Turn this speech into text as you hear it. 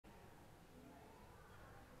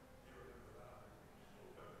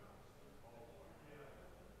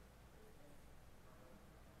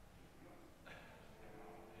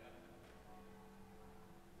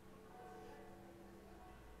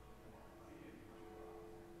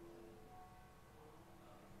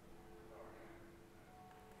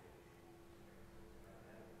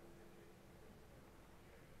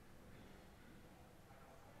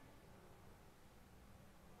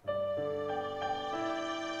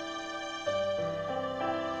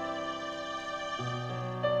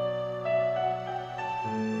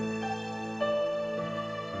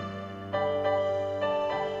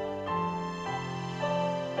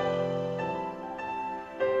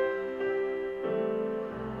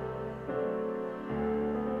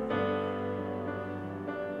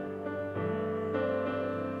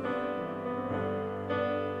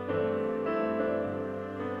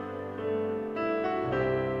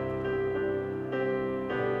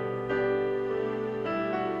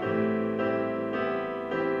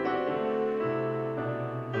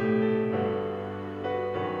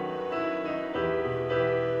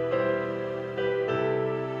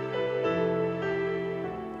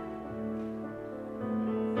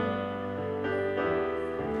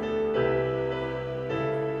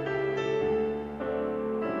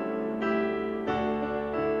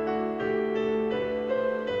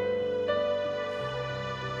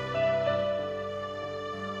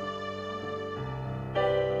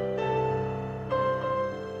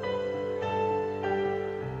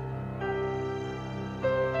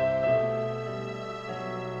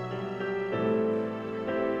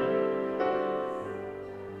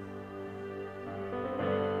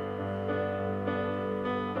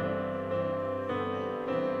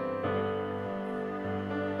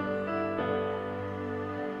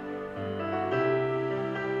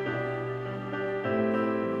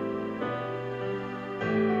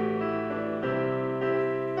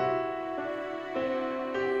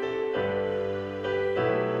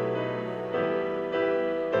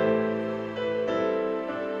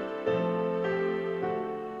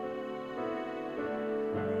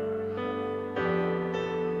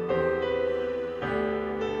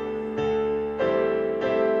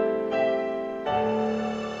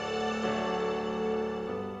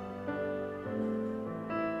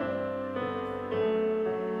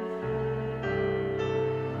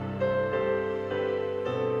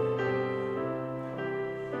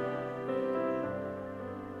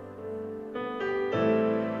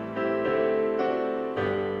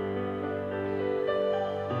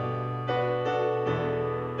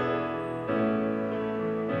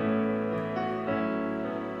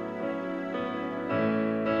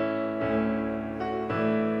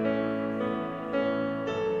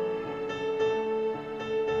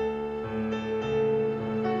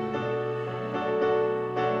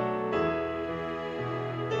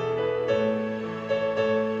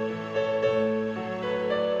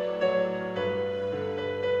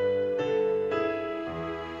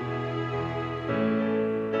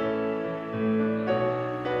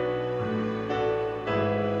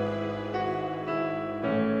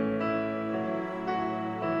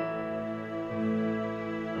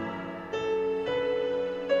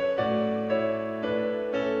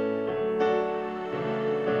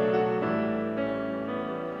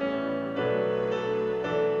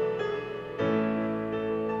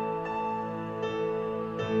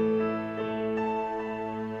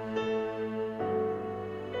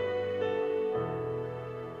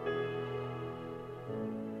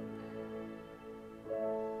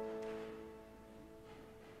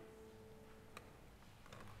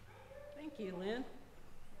you, Lynn.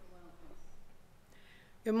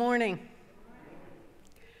 Good morning.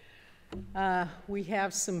 We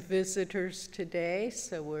have some visitors today,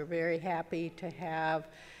 so we're very happy to have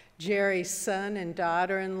Jerry's son and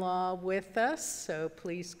daughter-in-law with us, so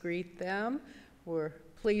please greet them. We're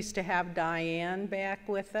pleased to have Diane back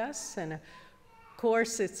with us, and of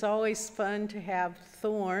course it's always fun to have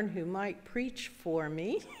Thorne, who might preach for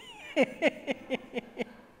me.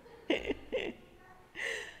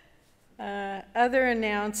 Other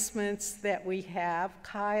announcements that we have,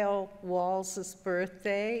 Kyle Walls'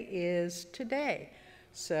 birthday is today.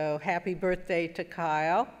 So happy birthday to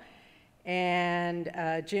Kyle. And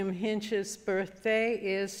Jim Hinch's birthday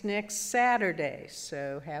is next Saturday.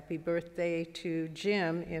 So happy birthday to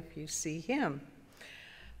Jim if you see him.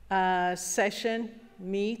 Session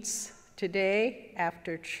meets today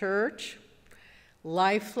after church.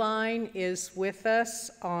 Lifeline is with us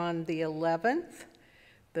on the 11th.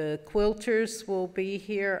 The quilters will be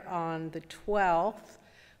here on the 12th.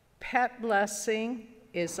 Pet Blessing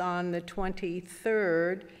is on the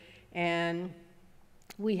 23rd, and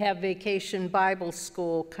we have Vacation Bible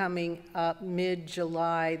School coming up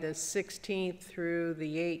mid-July, the 16th through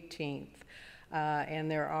the 18th, and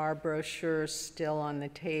there are brochures still on the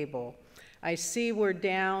table. I see we're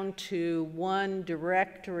down to one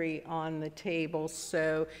directory on the table,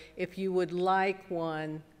 so if you would like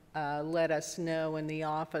one, let us know in the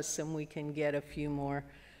office and we can get a few more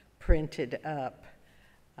printed up.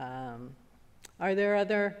 Are there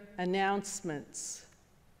other announcements?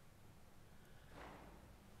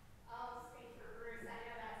 I'll speak for Bruce. I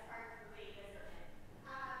know that's hard to believe, isn't it?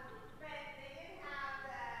 But they did have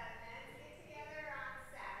the men's get together on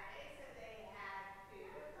Saturday, so they had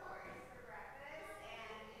food, of course, for breakfast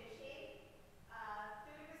and fishing.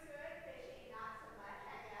 Food was good, fishing not so much,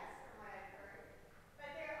 I guess, from what I've heard.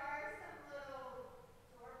 But there are some little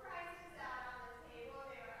door prizes out on the table.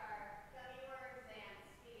 There are gummy worms and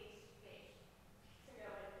Swedish fish to go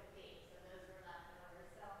with the theme. So those were left over.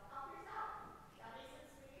 So help yourself. Gummies and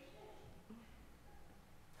Swedish fish.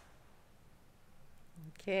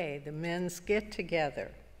 Okay, the men's get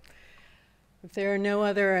together. If there are no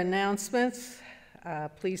other announcements,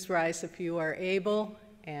 please rise if you are able,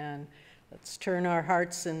 and let's turn our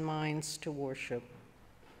hearts and minds to worship.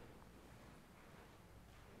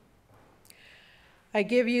 I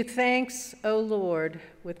give you thanks, O Lord,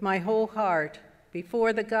 with my whole heart.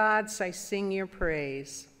 Before the gods I sing your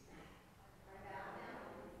praise.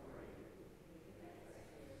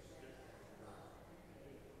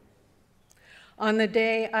 On the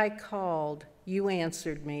day I called, you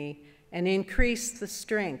answered me and increased the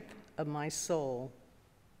strength of my soul.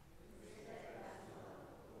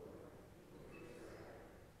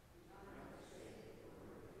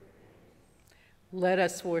 Let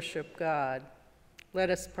us worship God. Let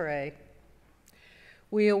us pray.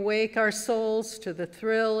 We awake our souls to the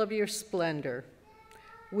thrill of your splendor.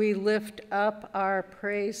 We lift up our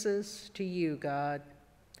praises to you, God.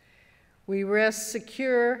 We rest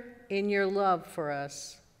secure in your love for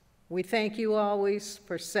us. We thank you always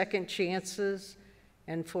for second chances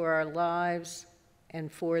and for our lives and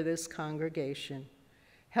for this congregation.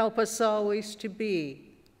 Help us always to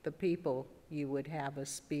be the people you would have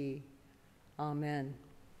us be. Amen.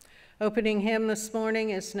 Opening hymn this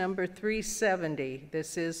morning is number 370,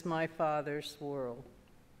 This Is My Father's World.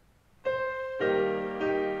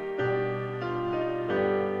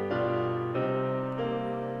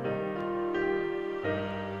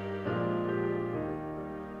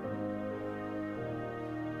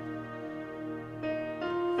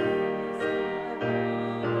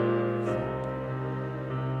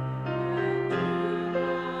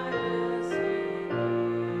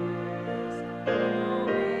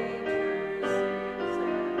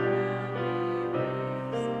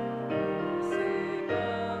 Sing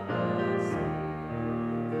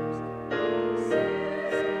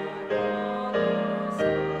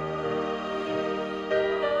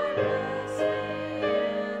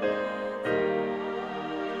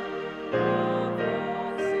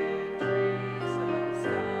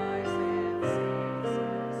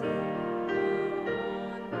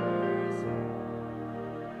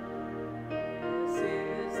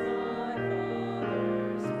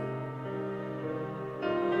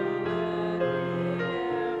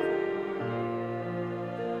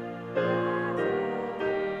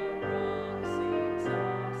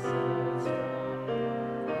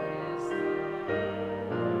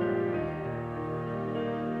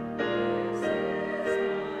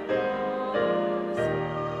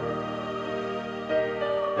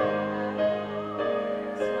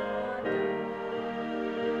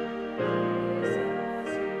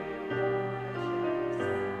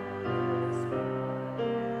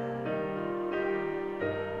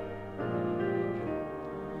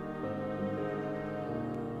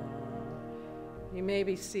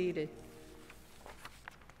may be seated.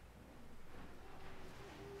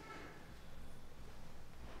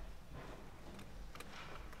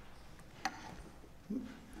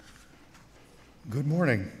 Good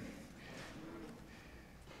morning.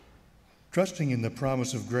 Trusting in the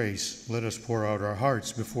promise of grace, let us pour out our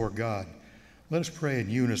hearts before God. Let us pray in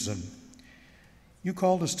unison. You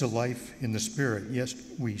called us to life in the Spirit, yet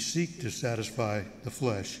we seek to satisfy the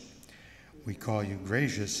flesh. We call you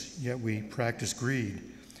gracious, yet we practice greed.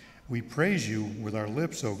 We praise you with our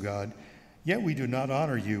lips, O God, yet we do not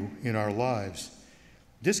honor you in our lives.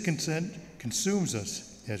 Discontent consumes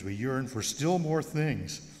us as we yearn for still more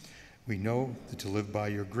things. We know that to live by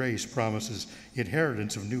your grace promises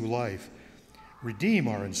inheritance of new life. Redeem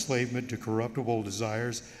our enslavement to corruptible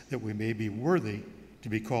desires that we may be worthy to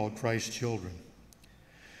be called Christ's children.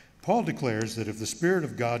 Paul declares that if the Spirit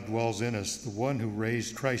of God dwells in us, the one who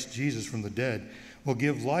raised Christ Jesus from the dead will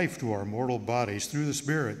give life to our mortal bodies through the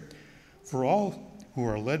Spirit. For all who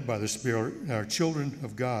are led by the Spirit are children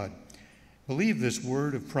of God. Believe this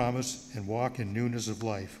word of promise and walk in newness of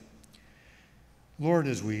life. Lord,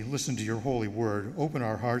 as we listen to your holy word, open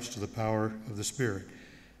our hearts to the power of the Spirit.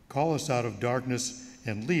 Call us out of darkness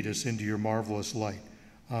and lead us into your marvelous light.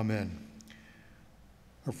 Amen.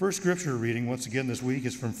 Our first scripture reading once again this week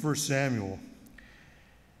is from 1 Samuel.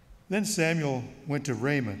 Then Samuel went to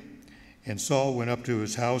Ramah, and Saul went up to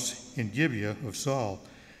his house in Gibeah of Saul.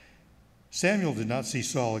 Samuel did not see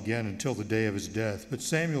Saul again until the day of his death, but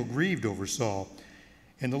Samuel grieved over Saul,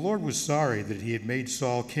 and the Lord was sorry that he had made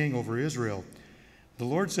Saul king over Israel. The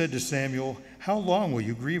Lord said to Samuel, "How long will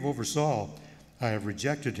you grieve over Saul? I have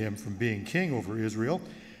rejected him from being king over Israel.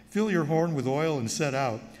 Fill your horn with oil and set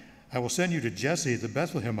out. I will send you to Jesse the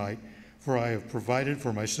Bethlehemite, for I have provided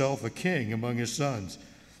for myself a king among his sons."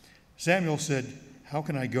 Samuel said, "How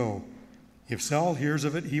can I go? If Saul hears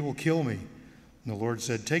of it, he will kill me." And the Lord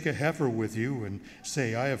said, "Take a heifer with you and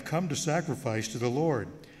say, 'I have come to sacrifice to the Lord.'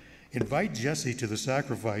 Invite Jesse to the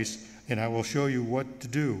sacrifice, and I will show you what to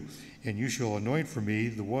do, and you shall anoint for me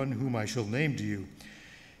the one whom I shall name to you."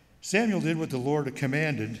 Samuel did what the Lord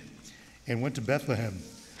commanded and went to Bethlehem.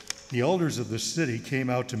 The elders of the city came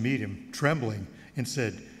out to meet him, trembling, and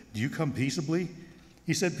said, "Do you come peaceably?"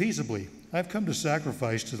 He said, "Peaceably. I have come to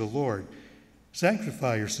sacrifice to the Lord.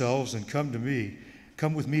 Sanctify yourselves and come to me.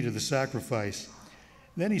 Come with me to the sacrifice."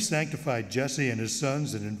 Then he sanctified Jesse and his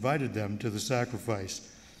sons and invited them to the sacrifice.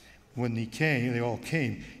 When they all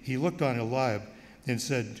came, he looked on Eliab and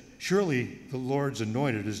said, "Surely the Lord's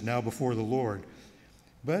anointed is now before the Lord."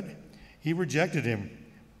 But he rejected him,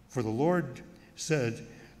 for the Lord said,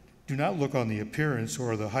 "Do not look on the appearance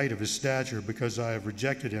or the height of his stature, because I have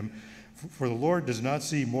rejected him. For the Lord does not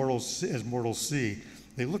see mortals as mortals see.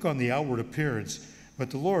 They look on the outward appearance,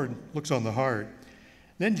 but the Lord looks on the heart."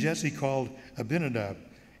 Then Jesse called Abinadab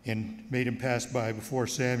and made him pass by before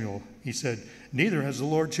Samuel. He said, "Neither has the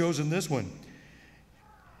Lord chosen this one."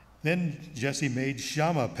 Then Jesse made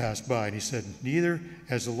Shammah pass by, and he said, "Neither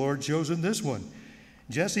has the Lord chosen this one."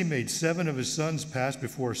 Jesse made 7 of his sons pass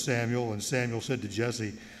before Samuel, and Samuel said to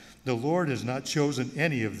Jesse, "The Lord has not chosen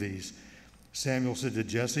any of these." Samuel said to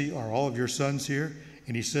Jesse, "Are all of your sons here?"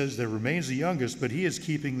 And he says, "There remains the youngest, but he is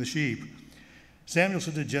keeping the sheep." Samuel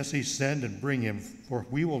said to Jesse, "Send and bring him, for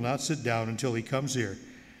we will not sit down until he comes here."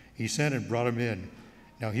 He sent and brought him in.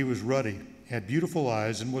 Now he was ruddy, had beautiful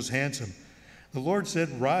eyes, and was handsome. The Lord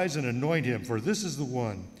said, "Rise and anoint him, for this is the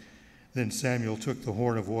one." Then Samuel took the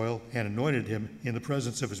horn of oil and anointed him in the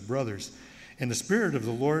presence of his brothers. And the Spirit of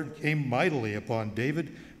the Lord came mightily upon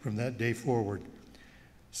David from that day forward.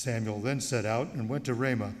 Samuel then set out and went to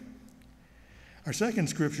Ramah. Our second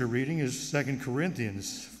scripture reading is 2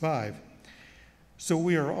 Corinthians 5. So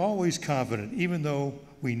we are always confident, even though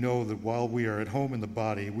we know that while we are at home in the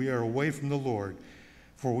body, we are away from the Lord.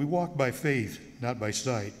 For we walk by faith, not by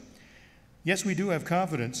sight. Yes, we do have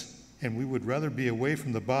confidence, and we would rather be away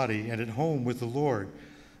from the body and at home with the Lord.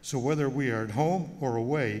 So whether we are at home or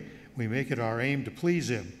away, we make it our aim to please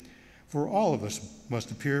him. For all of us must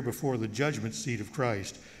appear before the judgment seat of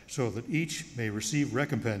Christ, so that each may receive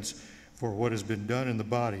recompense for what has been done in the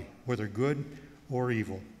body, whether good or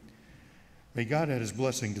evil. May God add his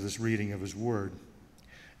blessing to this reading of his word.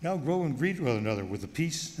 Now go and greet one another with the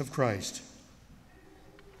peace of Christ.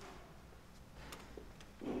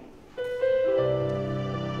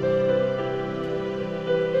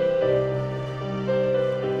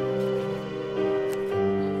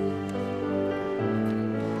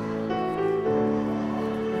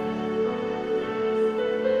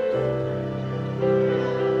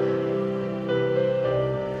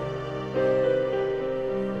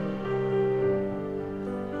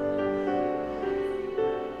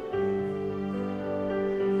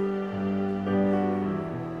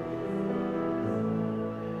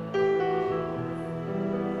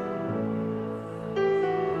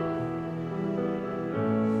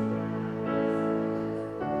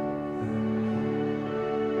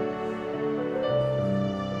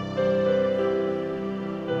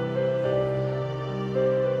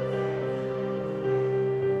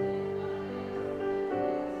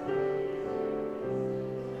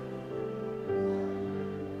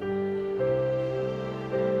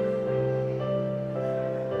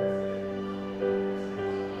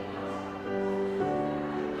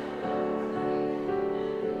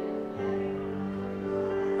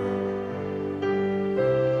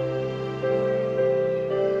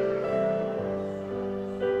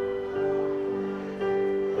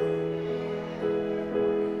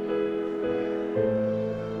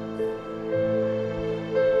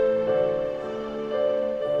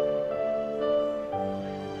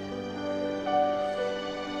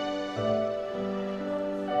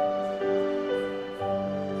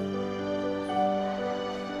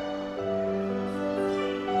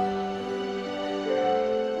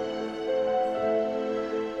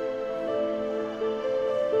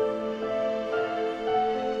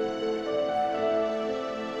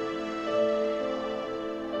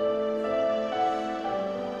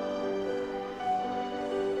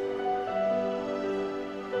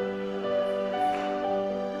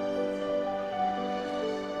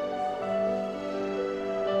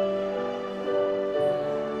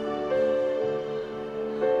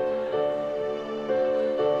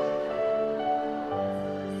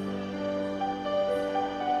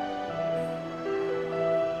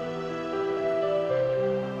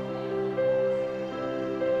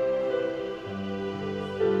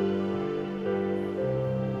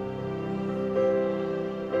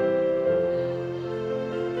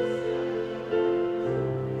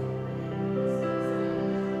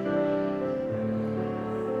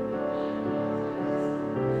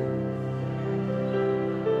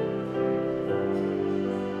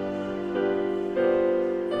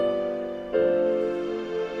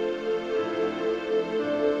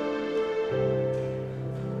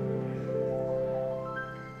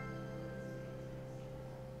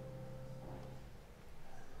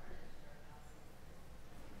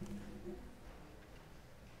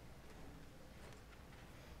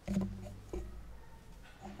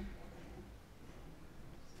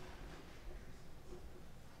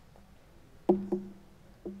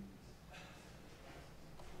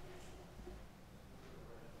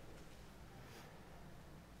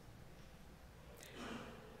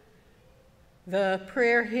 The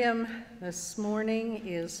prayer hymn this morning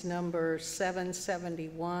is number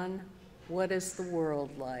 771, What is the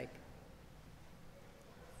World Like?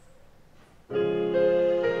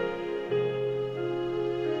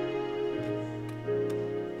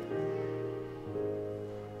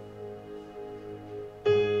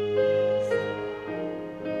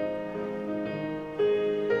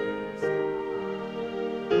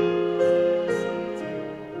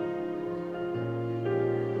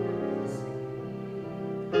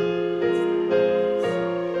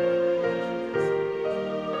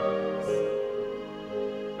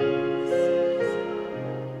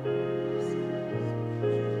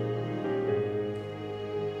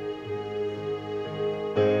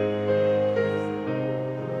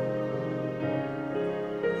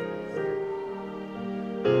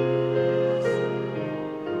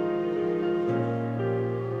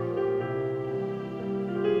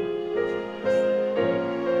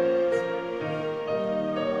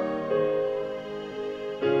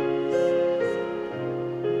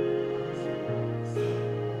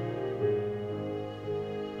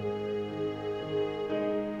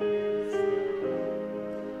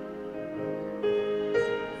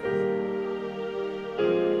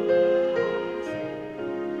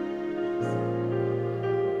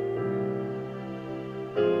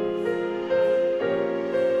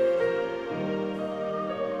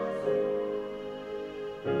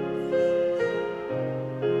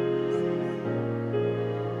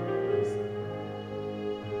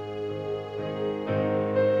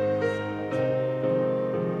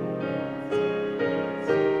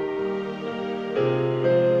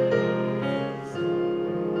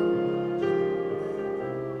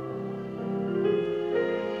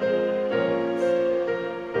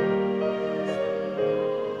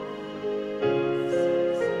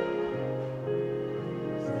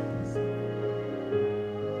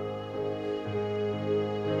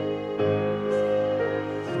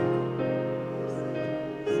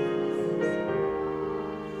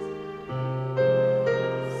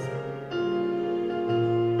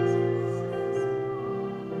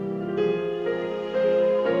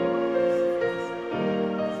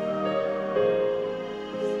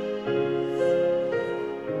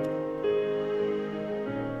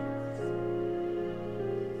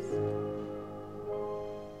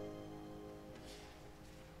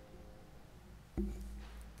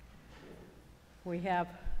 We have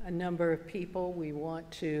a number of people we want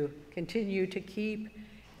to continue to keep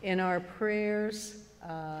in our prayers.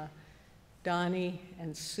 Donnie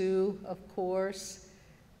and Sue, of course,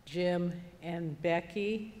 Jim and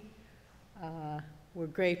Becky. We're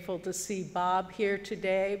grateful to see Bob here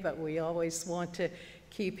today, but we always want to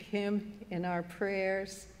keep him in our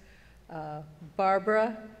prayers.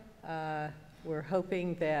 Barbara, we're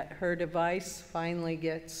hoping that her device finally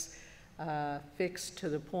gets fixed to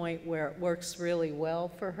the point where it works really well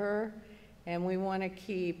for her. And we want to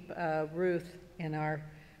keep Ruth in our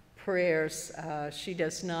prayers. She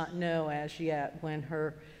does not know as yet when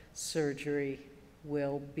her surgery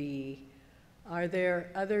will be. Are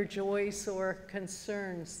there other joys or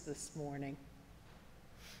concerns this morning?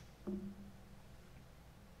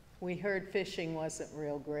 We heard fishing wasn't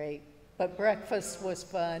real great, but breakfast was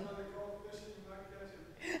fun.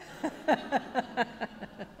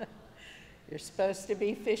 You're supposed to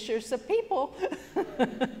be fishers of people.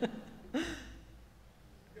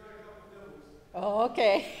 Oh,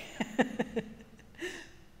 okay.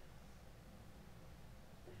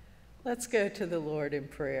 Let's go to the Lord in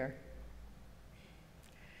prayer.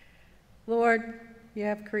 Lord, you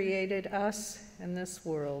have created us and this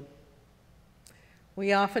world.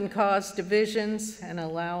 We often cause divisions and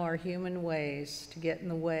allow our human ways to get in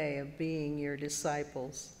the way of being your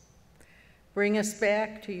disciples. Bring us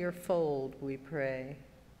back to your fold, we pray.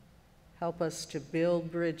 Help us to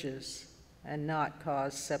build bridges and not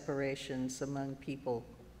cause separations among people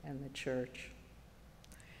and the church.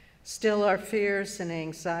 Still our fears and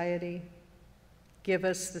anxiety. Give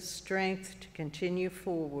us the strength to continue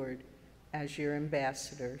forward as your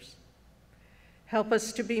ambassadors. Help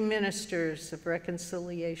us to be ministers of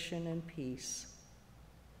reconciliation and peace.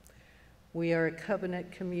 We are a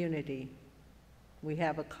covenant community. We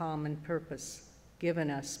have a common purpose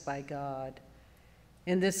given us by God.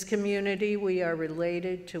 In this community, we are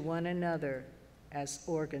related to one another as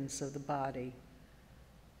organs of the body.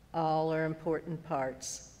 All are important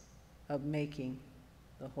parts of making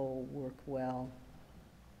the whole work well.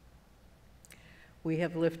 We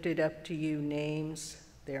have lifted up to you names.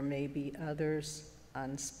 There may be others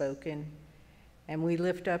unspoken. And we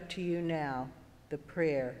lift up to you now the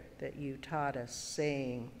prayer that you taught us,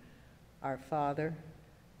 saying, Our Father,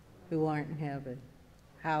 who art in heaven,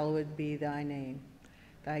 hallowed be thy name.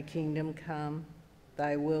 Thy kingdom come,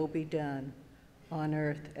 thy will be done, on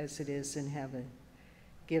earth as it is in heaven.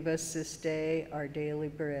 Give us this day our daily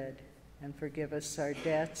bread, and forgive us our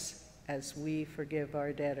debts as we forgive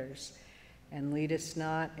our debtors. And lead us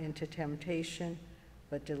not into temptation,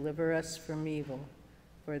 but deliver us from evil.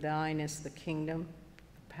 For thine is the kingdom,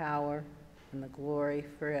 the power, and the glory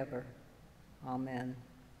forever. Amen.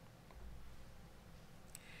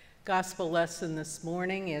 Gospel lesson this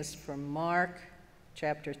morning is from Mark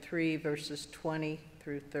chapter 3, verses 20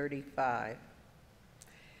 through 35.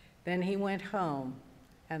 Then he went home,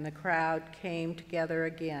 and the crowd came together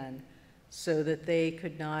again, so that they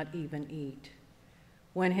could not even eat.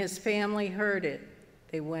 When his family heard it,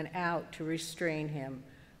 they went out to restrain him,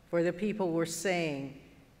 for the people were saying,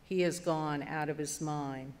 "He has gone out of his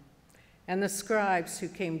mind." And the scribes who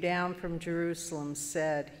came down from Jerusalem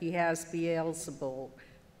said, "He has Beelzebul,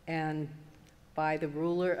 and by the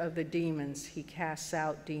ruler of the demons he casts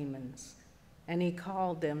out demons." And he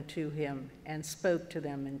called them to him and spoke to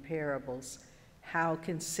them in parables. How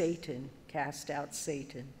can Satan cast out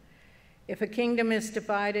Satan? If a kingdom is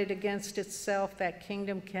divided against itself, that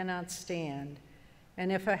kingdom cannot stand.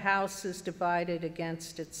 And if a house is divided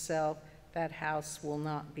against itself, that house will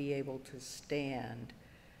not be able to stand.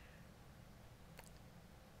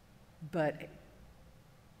 But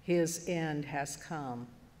his end has come.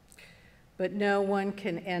 But no one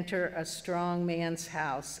can enter a strong man's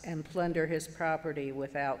house and plunder his property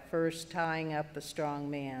without first tying up the strong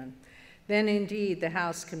man. Then indeed the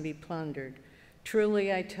house can be plundered.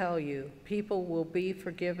 Truly I tell you, people will be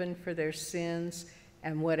forgiven for their sins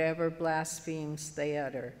and whatever blasphemies they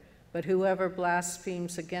utter. But whoever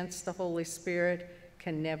blasphemes against the Holy Spirit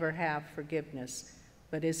can never have forgiveness,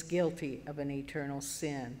 but is guilty of an eternal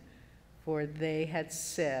sin. For they had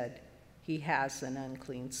said, "He has an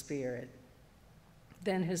unclean spirit."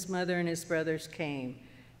 Then his mother and his brothers came,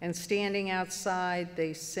 and standing outside,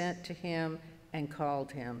 they sent to him and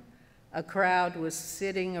called him. A crowd was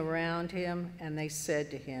sitting around him, and they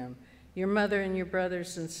said to him, "Your mother and your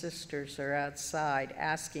brothers and sisters are outside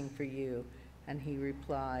asking for you." And he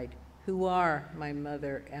replied, "Who are my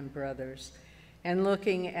mother and brothers?" And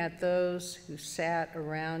looking at those who sat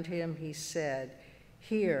around him, he said,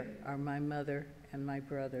 "Here are my mother and my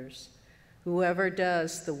brothers. Whoever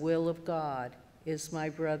does the will of God is my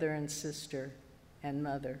brother and sister and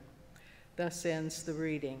mother." Thus ends the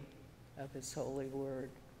reading of his holy word.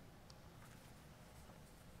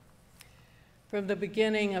 From the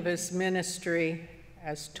beginning of his ministry,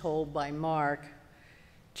 as told by Mark,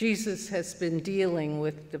 Jesus has been dealing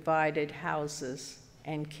with divided houses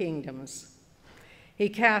and kingdoms. He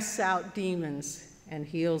casts out demons and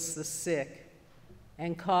heals the sick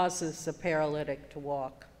and causes the paralytic to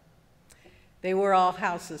walk. They were all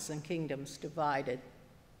houses and kingdoms divided.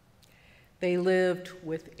 They lived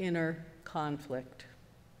with inner conflict.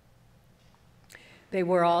 They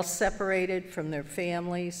were all separated from their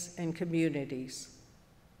families and communities,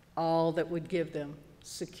 all that would give them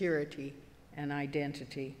security and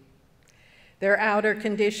identity. Their outer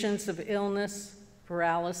conditions of illness,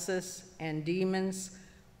 paralysis, and demons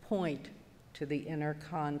point to the inner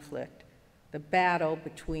conflict, the battle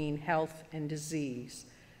between health and disease,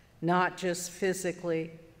 not just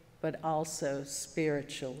physically, but also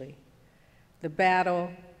spiritually. The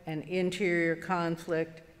battle and interior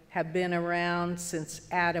conflict have been around since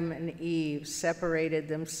Adam and Eve separated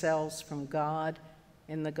themselves from God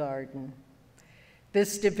in the garden.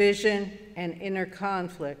 This division and inner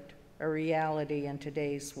conflict are reality in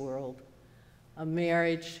today's world. A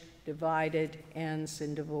marriage divided ends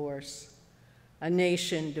in divorce. A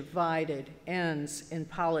nation divided ends in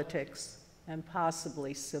politics and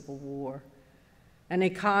possibly civil war. An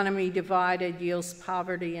economy divided yields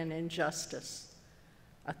poverty and injustice.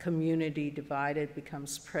 A community divided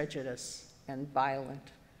becomes prejudice and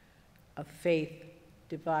violent. A faith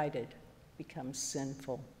divided becomes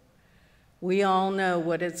sinful. We all know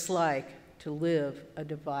what it's like to live a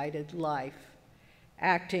divided life,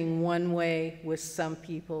 acting one way with some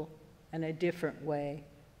people and a different way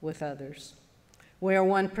with others. We are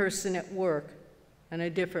one person at work and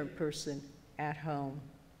a different person at home.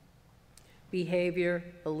 Behavior,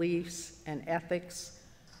 beliefs, and ethics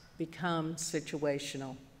become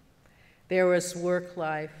situational. There is work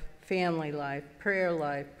life, family life, prayer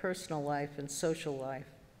life, personal life, and social life.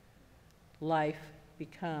 Life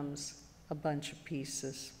becomes a bunch of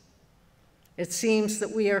pieces. It seems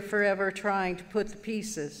that we are forever trying to put the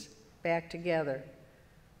pieces back together,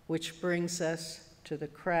 which brings us to the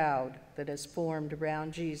crowd that has formed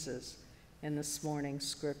around Jesus in this morning's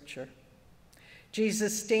scripture.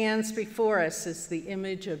 Jesus stands before us as the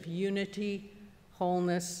image of unity,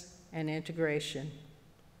 wholeness, and integration.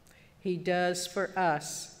 He does for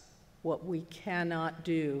us what we cannot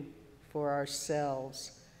do for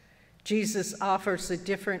ourselves. Jesus offers a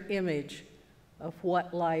different image of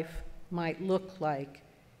what life might look like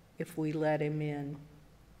if we let him in.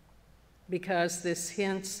 Because this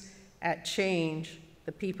hints at change,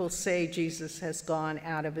 the people say Jesus has gone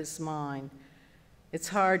out of his mind. It's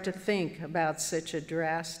hard to think about such a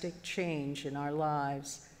drastic change in our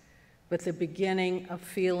lives, but the beginning of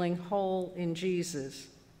feeling whole in Jesus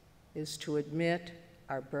is to admit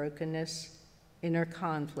our brokenness, inner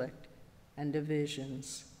conflict, and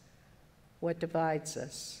divisions. What divides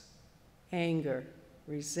us? Anger,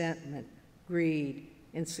 resentment, greed,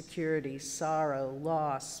 insecurity, sorrow,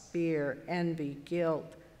 loss, fear, envy,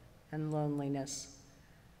 guilt, and loneliness.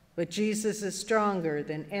 But Jesus is stronger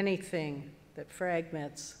than anything that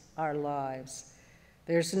fragments our lives.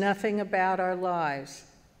 There's nothing about our lives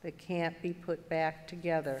that can't be put back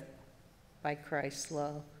together by Christ's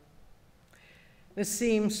love. This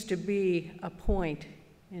seems to be a point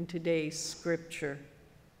in today's scripture,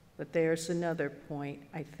 but there's another point,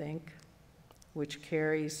 I think, which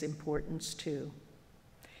carries importance too.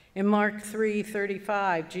 In Mark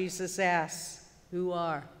 3:35, Jesus asks, "Who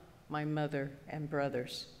are my mother and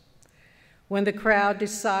brothers?" When the crowd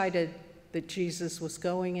decided that Jesus was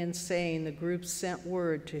going insane, the group sent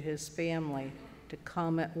word to his family to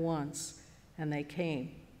come at once, and they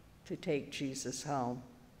came to take Jesus home.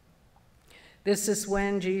 This is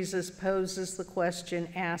when Jesus poses the question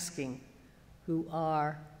asking, "Who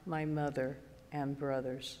are my mother and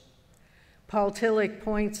brothers?" Paul Tillich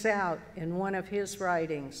points out in one of his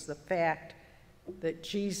writings the fact that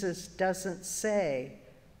Jesus doesn't say,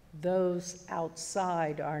 "Those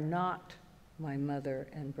outside are not my mother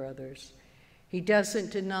and brothers." He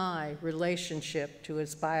doesn't deny relationship to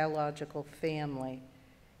his biological family.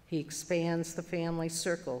 He expands the family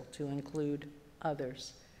circle to include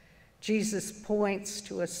others. Jesus points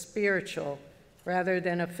to a spiritual rather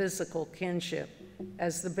than a physical kinship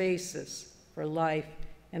as the basis for life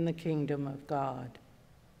in the kingdom of God.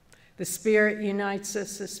 The Spirit unites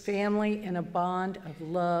us as family in a bond of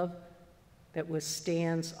love that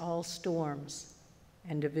withstands all storms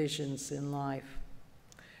and divisions in life.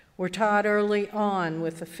 We're taught early on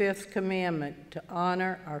with the fifth commandment to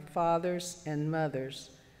honor our fathers and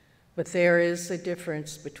mothers, but there is a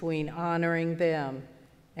difference between honoring them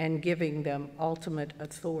and giving them ultimate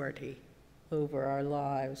authority over our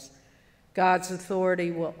lives. God's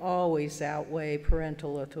authority will always outweigh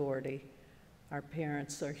parental authority. Our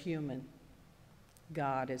parents are human.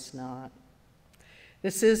 God is not.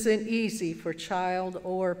 This isn't easy for child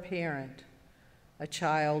or parent. A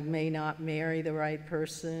child may not marry the right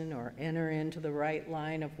person or enter into the right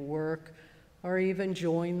line of work or even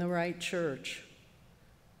join the right church.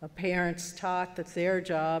 A parent's taught that their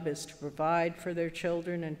job is to provide for their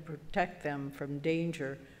children and protect them from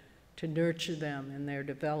danger, to nurture them in their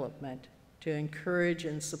development, to encourage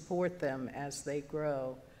and support them as they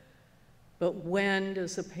grow. But when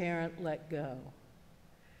does a parent let go?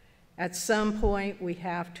 At some point, we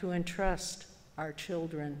have to entrust our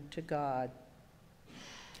children to God.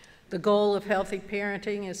 The goal of healthy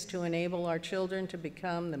parenting is to enable our children to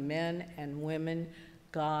become the men and women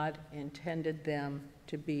God intended them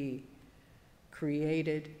to be,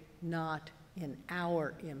 created not in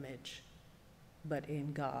our image, but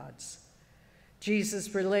in God's.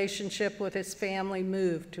 Jesus' relationship with his family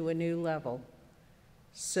moved to a new level.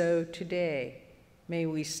 So today, may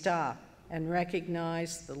we stop and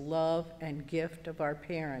recognize the love and gift of our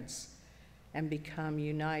parents and become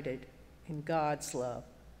united in God's love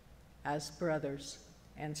as brothers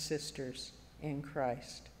and sisters in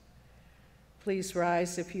Christ. Please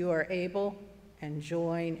rise if you are able and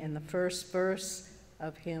join in the first verse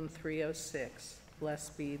of hymn 306,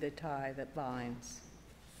 "Blessed be the tie that binds."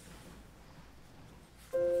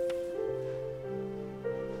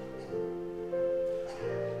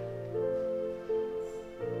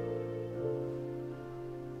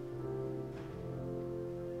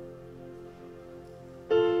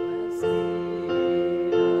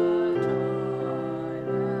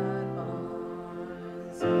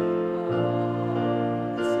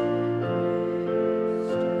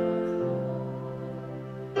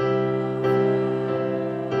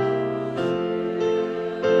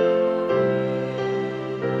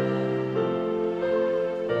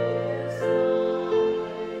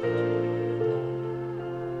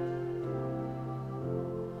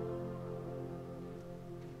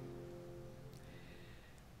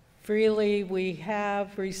 Freely we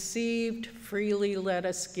have received, freely let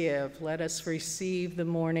us give. Let us receive the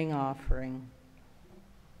morning offering.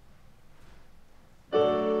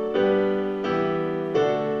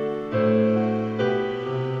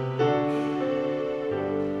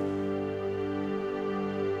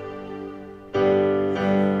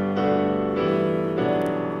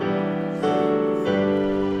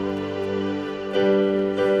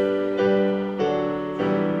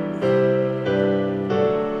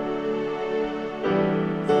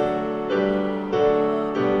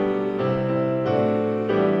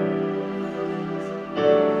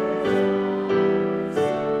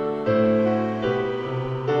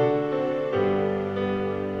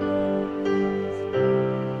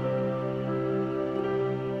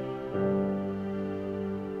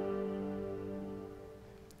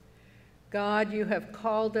 God, you have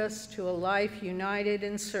called us to a life united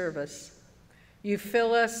in service. You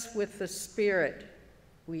fill us with the Spirit.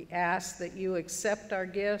 We ask that you accept our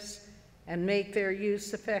gifts and make their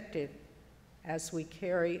use effective as we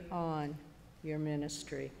carry on your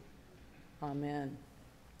ministry. Amen.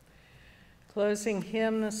 Closing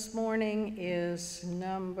hymn this morning is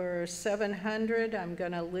number 700, I'm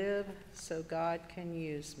Gonna Live So God Can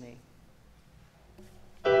Use Me.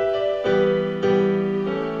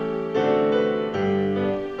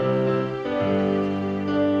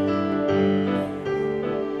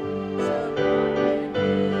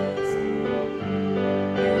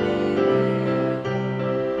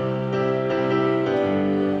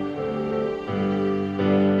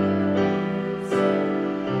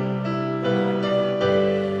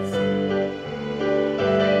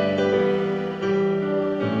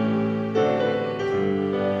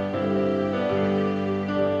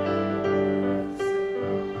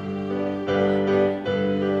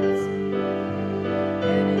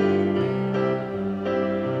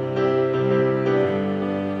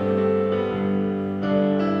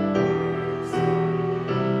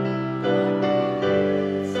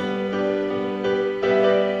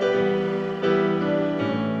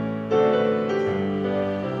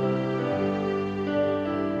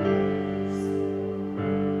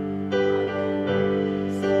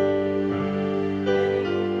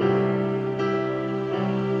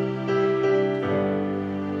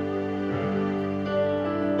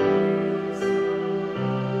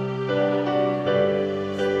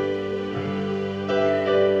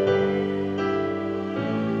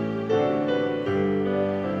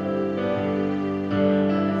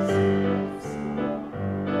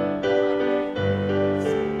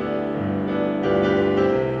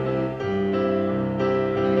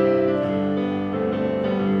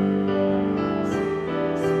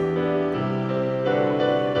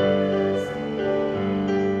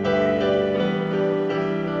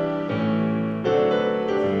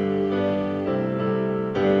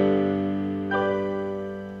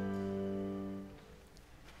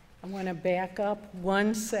 Back up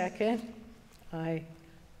 1 second. I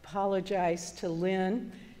apologize to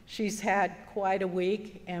Lynn. She's had quite a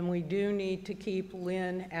week, and we do need to keep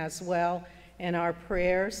Lynn as well in our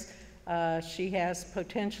prayers. She has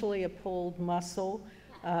potentially a pulled muscle,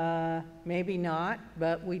 maybe not,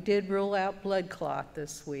 but we did rule out blood clot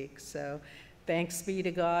this week, so thanks be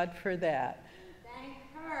to God for that. Thank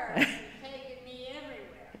her for taking me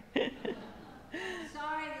everywhere. I'm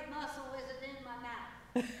sorry the muscle isn't in my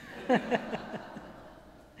mouth.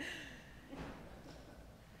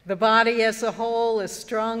 The body as a whole is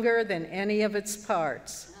stronger than any of its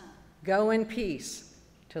parts. Go in peace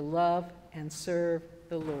to love and serve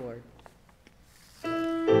the Lord.